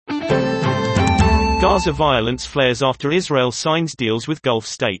Gaza violence flares after Israel signs deals with Gulf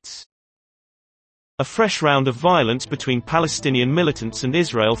states. A fresh round of violence between Palestinian militants and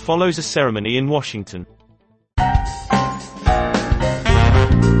Israel follows a ceremony in Washington.